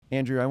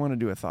Andrew, I want to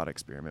do a thought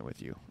experiment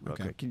with you real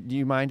quick. Do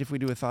you mind if we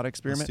do a thought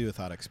experiment? Let's do a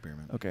thought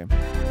experiment. Okay.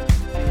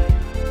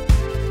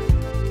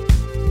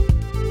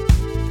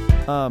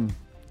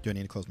 Do I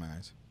need to close my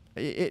eyes?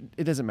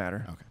 It doesn't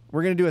matter. Okay.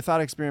 We're going to do a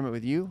thought experiment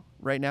with you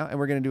right now, and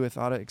we're going to do a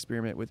thought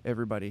experiment with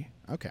everybody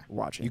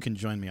watching. You can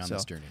join me on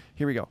this journey.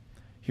 Here we go.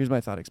 Here's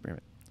my thought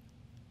experiment.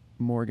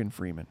 Morgan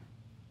Freeman.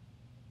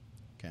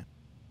 Okay.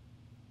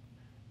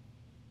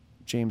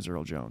 James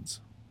Earl Jones.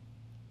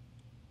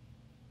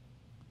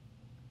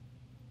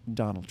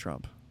 Donald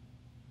Trump.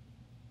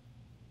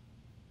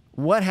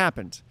 What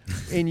happened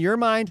in your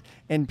mind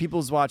and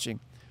people's watching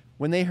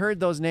when they heard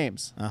those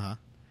names?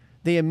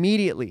 They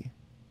immediately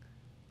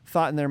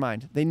thought in their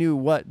mind. They knew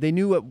what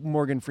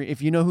Morgan Freeman.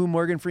 If you know who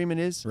Morgan Freeman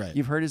is, right.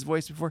 You've heard his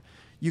voice before.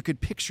 You could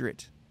picture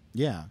it.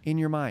 Yeah. In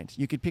your mind,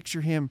 you could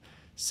picture him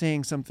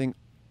saying something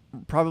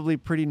probably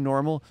pretty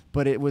normal,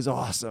 but it was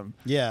awesome.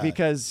 Yeah.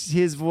 Because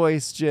his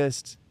voice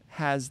just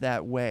has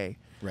that way.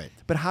 Right.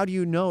 But how do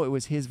you know it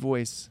was his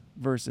voice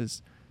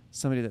versus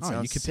somebody that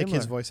sounds you could similar? pick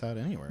his voice out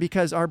anywhere.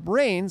 Because our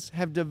brains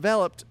have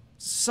developed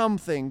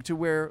something to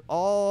where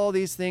all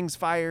these things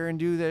fire and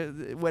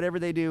do whatever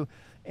they do,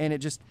 and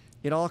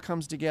it all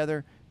comes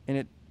together,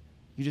 and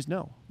you just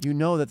know. You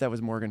know that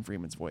was Morgan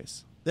Freeman's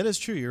voice. That is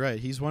true. You're right.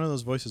 He's one of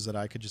those voices that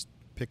I could just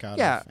pick out.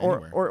 Yeah, of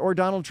anywhere. or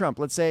Donald Trump.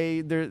 Let's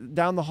say they're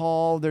down the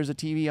hall. There's a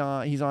TV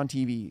on. He's on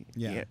TV.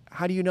 Yeah.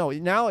 How do you know?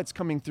 Now it's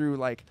coming through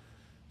like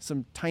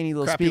some tiny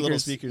little Crappy speakers. little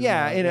speakers.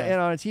 Yeah, and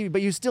on a TV.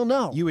 But you still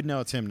know. You would know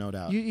it's him, no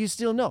doubt. You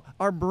still know.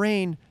 Our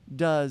brain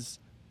does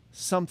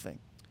something.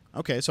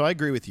 Okay, so I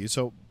agree with you.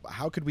 So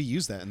how could we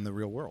use that in the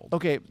real world?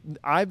 Okay,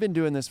 I've been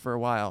doing this for a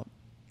while,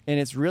 and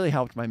it's really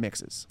helped my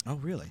mixes. Oh,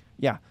 really?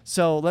 Yeah.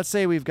 So let's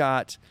say we've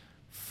got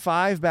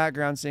 5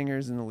 background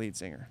singers and the lead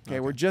singer. Okay,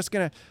 we're just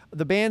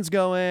the band's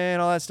going,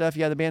 all that stuff.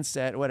 Yeah, the band's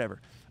set,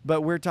 whatever.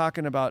 But we're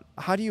talking about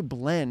how do you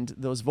blend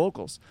those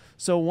vocals.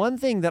 So one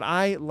thing that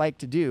I like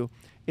to do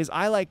is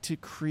I like to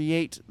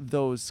create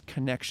those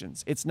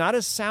connections. It's not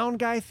a sound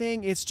guy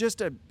thing. It's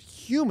just a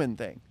human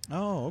thing.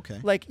 Oh, okay.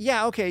 Like,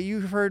 yeah, okay,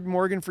 you've heard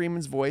Morgan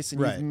Freeman's voice and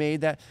you've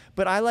made that.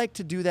 But I like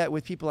to do that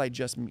with people I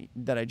just meet.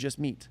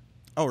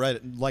 Oh, right.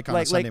 Like on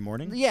a Sunday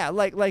morning? Yeah,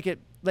 like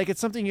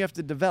it's something you have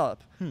to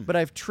develop. But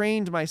I've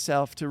trained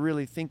myself to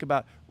really think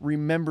about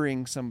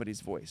remembering somebody's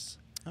voice.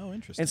 Oh,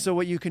 interesting. And so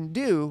what you can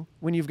do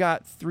when you've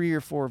got 3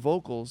 or 4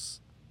 vocals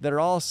that are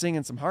all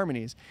singing some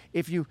harmonies,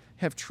 if you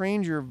have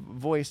trained your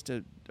voice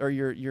or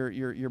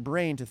your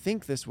brain to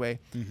think this way,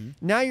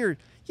 now you're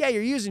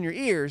using your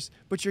ears,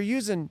 but you're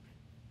using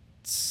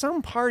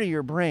some part of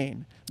your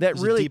brain that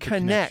There's really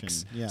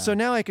connects. Yeah. So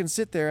now I can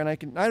sit there and I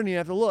don't even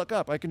have to look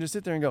up. I can just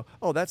sit there and go,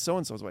 oh, that's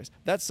so-and-so's voice.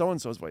 That's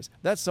so-and-so's voice.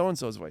 That's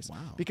so-and-so's voice. Wow.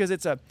 Because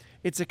it's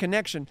a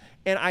connection.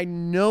 And I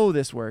know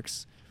this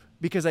works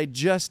because I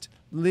just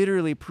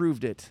literally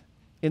proved it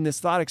in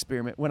this thought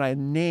experiment when I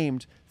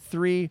named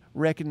 3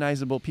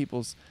 recognizable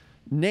people's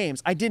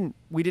names.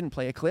 We didn't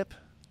play a clip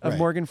of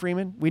Morgan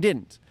Freeman. We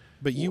didn't.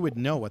 But you would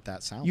know what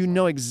that sounds like. You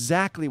know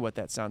exactly what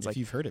that sounds like. If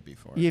you've heard it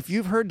before. If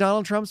you've heard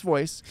Donald Trump's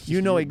voice,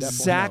 you know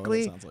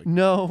exactly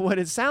know what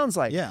it sounds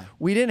like. Yeah.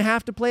 We didn't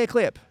have to play a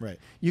clip. Right.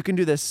 You can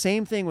do the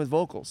same thing with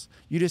vocals.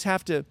 You just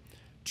have to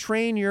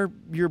train your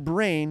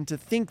brain to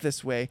think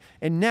this way.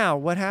 And now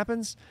what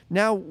happens?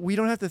 Now we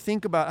don't have to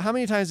think about how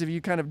many times have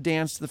you kind of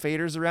danced the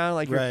faders around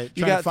like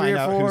you got 3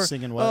 or 4. Who's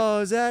singing what.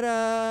 Oh, is that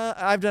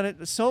I've done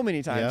it so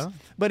many times. Yeah.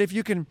 But if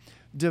you can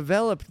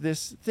develop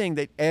this thing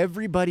that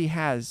everybody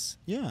has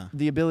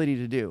the ability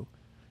to do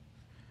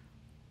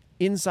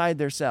inside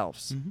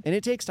themselves, and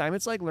it takes time.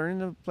 It's like learning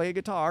to play a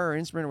guitar or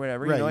instrument or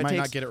whatever. Right, you might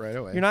not get it right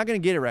away. You're not going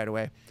to get it right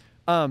away.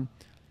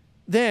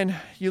 Then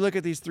you look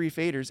at these 3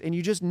 faders, and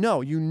you just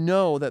know. You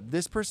know that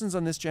this person's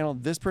on this channel,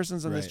 this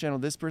person's on this channel,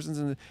 this person's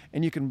in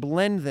and you can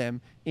blend them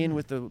in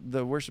with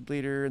the worship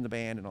leader and the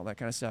band and all that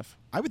kind of stuff.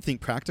 I would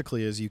think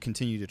practically as you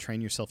continue to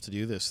train yourself to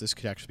do this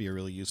could actually be a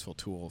really useful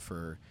tool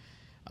for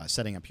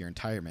setting up your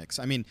entire mix.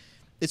 I mean,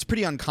 it's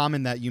pretty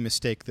uncommon that you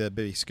mistake the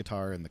bass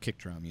guitar and the kick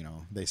drum. You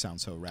know, they sound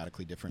so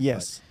radically different.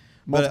 Yes.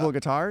 Multiple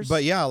guitars?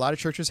 But yeah, a lot of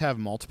churches have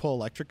multiple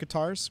electric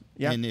guitars.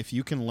 Yeah. And if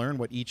you can learn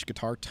what each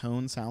guitar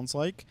tone sounds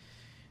like,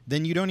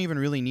 then you don't even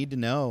really need to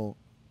know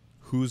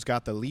who's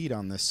got the lead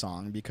on this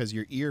song because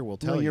your ear will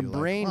tell you. Your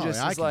brain like,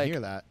 just I is can like,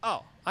 hear that.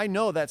 Oh, I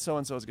know that's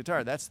so-and-so's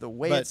guitar. That's the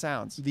way it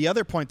sounds. The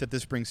other point that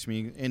this brings to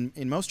me,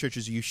 in most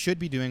churches, you should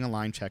be doing a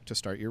line check to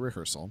start your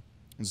rehearsal.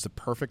 It's the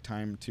perfect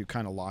time to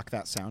kind of lock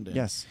that sound in.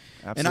 Yes,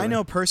 absolutely. And I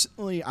know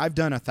personally, I've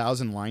done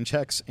 1,000 line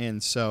checks,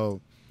 and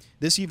so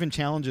this even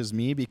challenges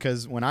me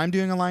because when I'm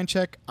doing a line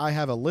check, I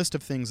have a list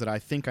of things that I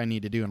think I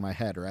need to do in my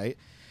head, right?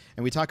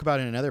 And we talk about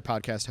in another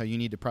podcast how you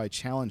need to probably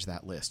challenge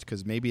that list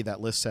because maybe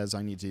that list says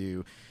I need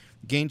to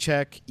gain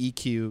check,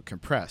 EQ,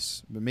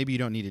 compress, but maybe you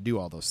don't need to do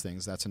all those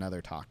things. That's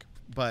another talk.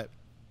 But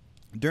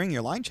during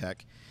your line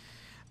check,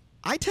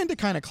 I tend to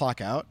kind of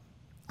clock out.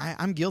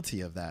 I'm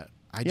guilty of that.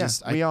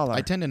 We all are.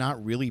 I tend to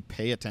not really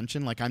pay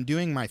attention. Like I'm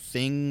doing my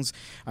things.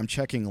 I'm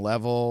checking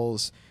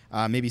levels.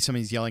 Maybe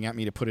somebody's yelling at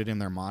me to put it in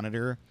their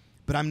monitor.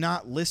 but I'm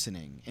not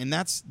listening. And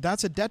that's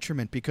a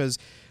detriment, because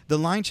the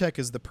line check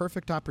is the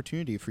perfect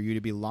opportunity for you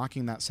to be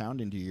locking that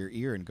sound into your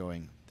ear and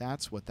going,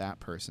 that's what that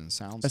person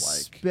sounds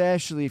like.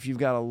 Especially if you've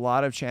got a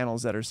lot of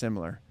channels that are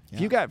similar. Yeah.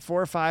 If you've got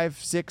 4, 5,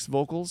 6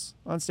 vocals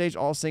on stage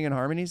all singing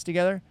harmonies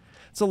together,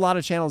 it's a lot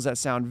of channels that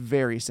sound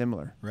very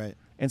similar. Right.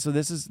 And so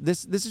this is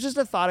just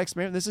a thought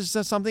experiment. This is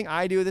just something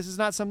I do. This is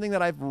not something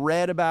that I've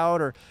read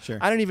about, or Sure.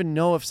 I don't even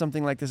know if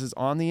something like this is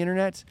on the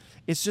internet.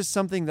 It's just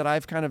something that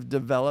I've kind of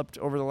developed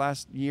over the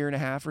last year and a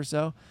half or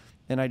so,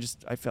 and I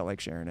felt like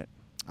sharing it.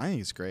 I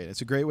think it's great.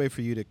 It's a great way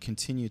for you to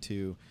continue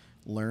to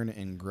learn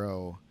and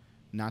grow,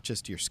 not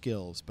just your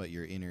skills, but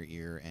your inner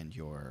ear and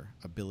your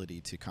ability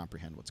to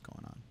comprehend what's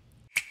going on.